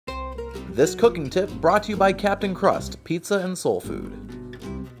This cooking tip brought to you by Captain Crust, Pizza and Soul Food.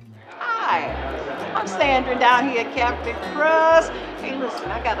 Hi, I'm Sandra down here at Captain Crust. Hey, listen,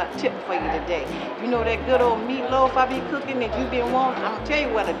 I got a tip for you today. You know that good old meatloaf I be cooking that you've been wanting? I'm gonna tell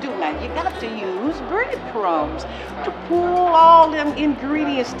you what to do now. You got to use breadcrumbs to pull all them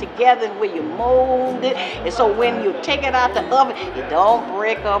ingredients together and where you mold it. And so when you take it out the oven, it don't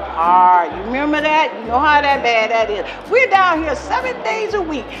break apart. You remember that? You know how that bad that is. We're down here 7 days a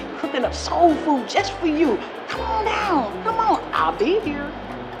week cooking up soul food just for you. Come on down. Come on. I'll be here.